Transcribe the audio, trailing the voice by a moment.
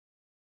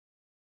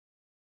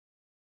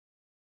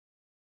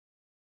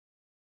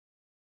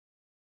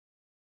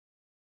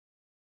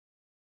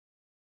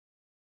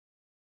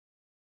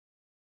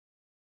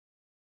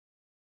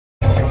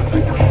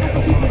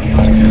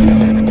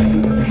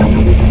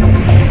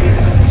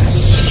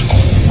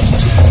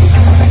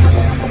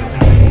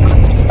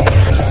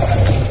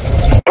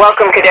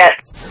Welcome, Cadet.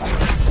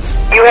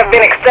 You have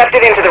been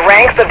accepted into the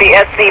ranks of the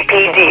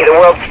SCPD, the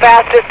world's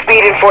fastest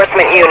speed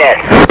enforcement unit.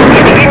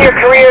 You begin your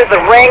career as a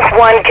Rank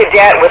 1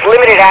 Cadet with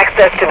limited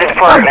access to the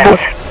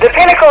department. The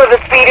pinnacle of the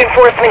speed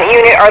enforcement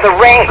unit are the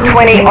Rank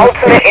 20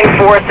 Ultimate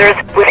Enforcers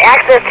with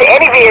access to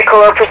any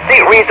vehicle or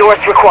pursuit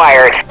resource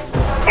required.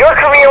 Your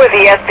career with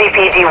the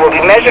SCPD will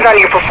be measured on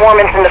your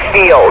performance in the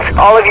field.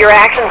 All of your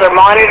actions are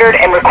monitored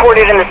and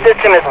recorded in the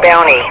system as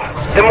bounty.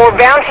 The more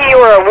bounty you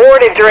are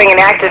awarded during an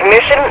active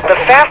mission, the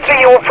faster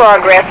you will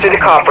progress through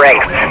the comp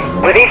ranks.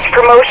 With each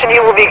promotion,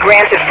 you will be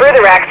granted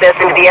further access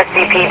into the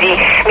SCPD,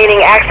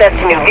 meaning access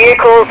to new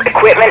vehicles,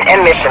 equipment,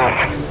 and missions.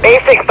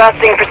 Basic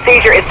busting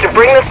procedure is to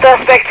bring the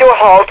suspect to a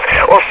halt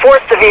or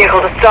force the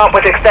vehicle to stop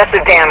with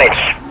excessive damage.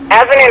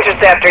 As an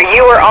interceptor,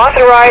 you are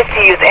authorized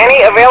to use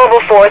any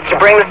available force to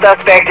bring the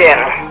suspect in.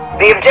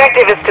 The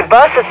objective is to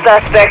bust the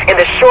suspect in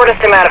the shortest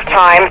amount of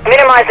time,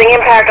 minimizing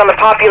impact on the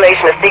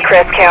population of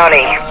Seacrest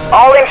County.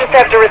 All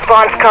interceptor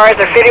response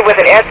cars are fitted with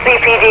an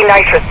SCPD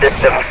nitrous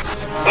system.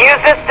 Use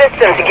this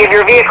system to give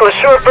your vehicle a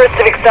short burst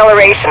of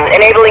acceleration,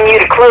 enabling you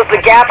to close the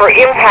gap or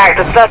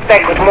impact the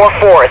suspect with more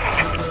force.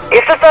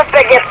 If the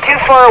suspect gets too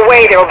far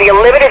away, there will be a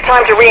limited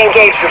time to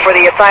re-engage before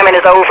the assignment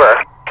is over.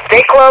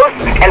 Stay close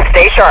and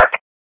stay sharp.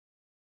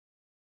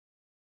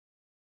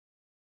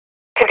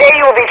 Today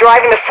you will be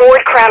driving the Ford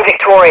Crown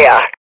Victoria.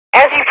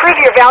 As you prove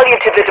your value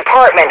to the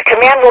department,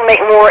 Command will make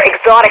more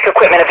exotic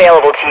equipment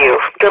available to you.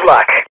 Good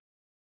luck.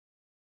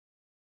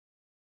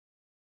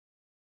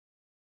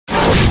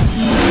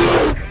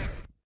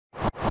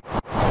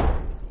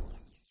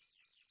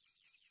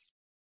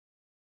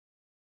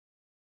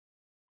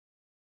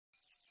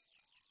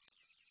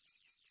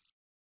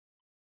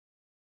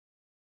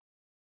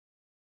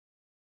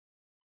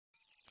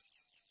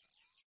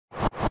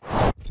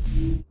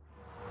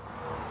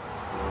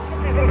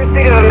 In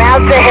pursuit of a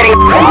Mazda heading...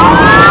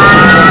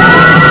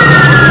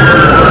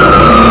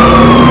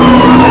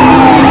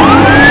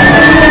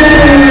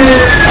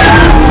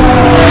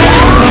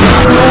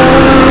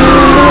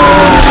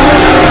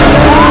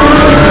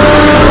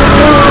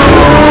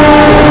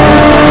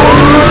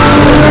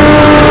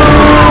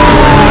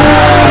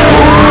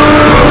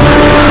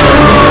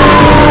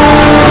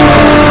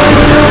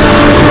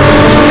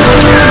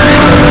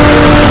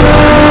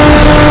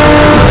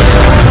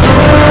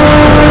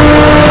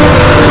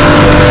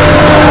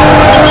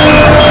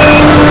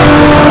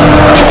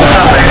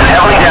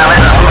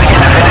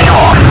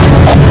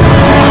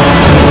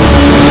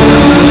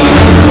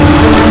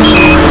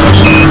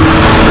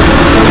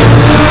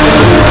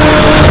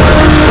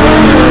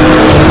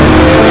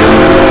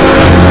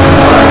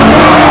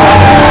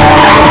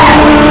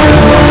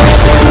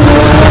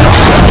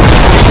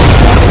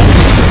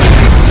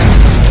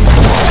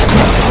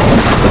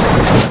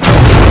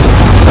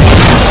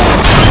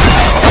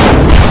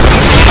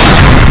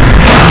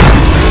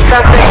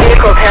 Suspect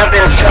vehicles have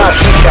been stopped.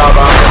 Good job,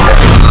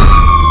 officer.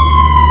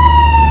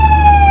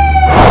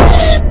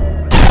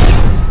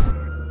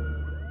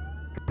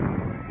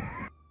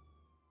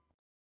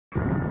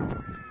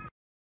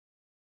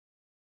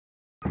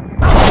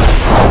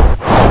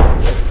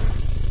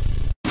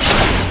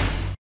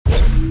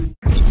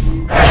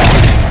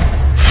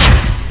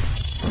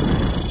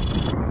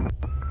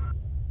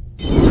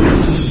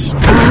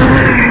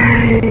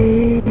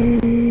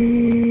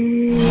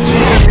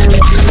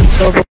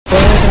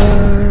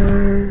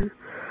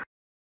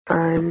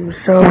 I'm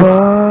so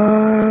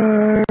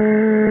bored.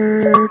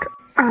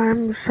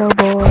 I'm so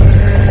bored.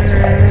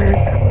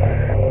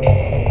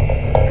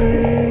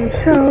 I'm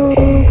so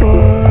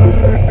bored.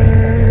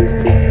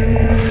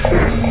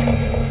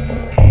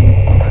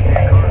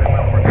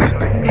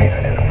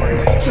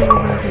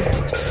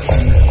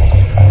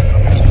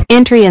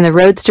 Entry in the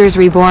Roadsters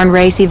Reborn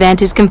race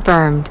event is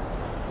confirmed.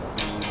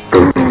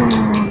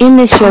 In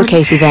this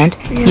showcase event,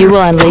 you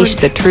will unleash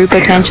the true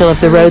potential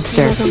of the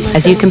Roadster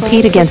as you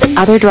compete against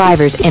other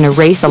drivers in a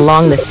race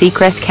along the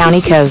Seacrest County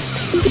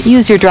coast.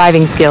 Use your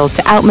driving skills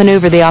to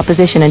outmaneuver the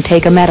opposition and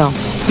take a medal.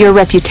 Your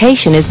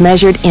reputation is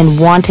measured in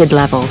wanted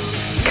levels.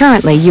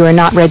 Currently, you are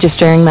not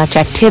registering much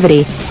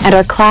activity and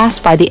are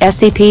classed by the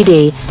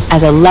SCPD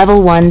as a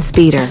Level 1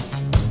 speeder.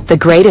 The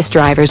greatest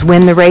drivers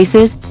win the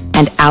races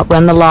and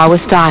outrun the law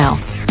with style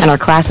and are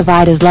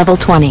classified as Level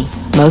 20,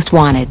 most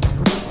wanted.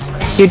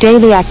 Your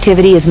daily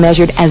activity is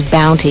measured as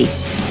bounty.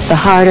 The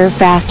harder,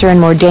 faster, and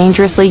more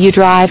dangerously you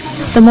drive,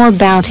 the more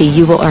bounty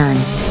you will earn.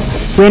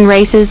 Win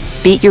races,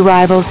 beat your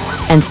rivals,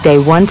 and stay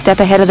one step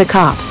ahead of the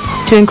cops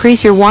to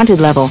increase your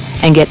wanted level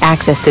and get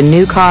access to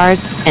new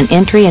cars and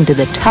entry into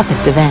the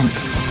toughest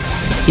events.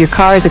 Your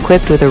car is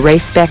equipped with a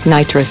race-spec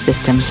nitro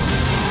system.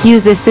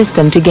 Use this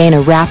system to gain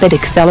a rapid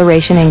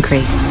acceleration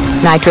increase.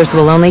 Nitros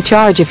will only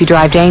charge if you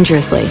drive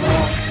dangerously.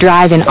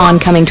 Drive in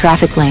oncoming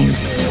traffic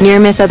lanes,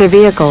 near-miss other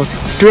vehicles,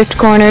 drift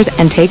corners,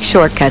 and take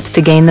shortcuts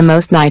to gain the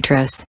most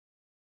nitros.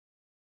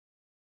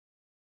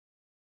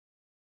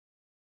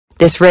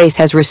 This race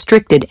has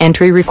restricted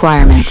entry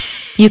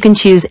requirements. You can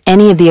choose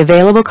any of the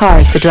available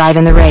cars to drive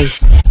in the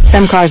race.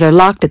 Some cars are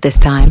locked at this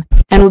time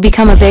and will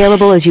become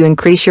available as you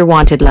increase your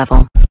wanted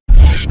level.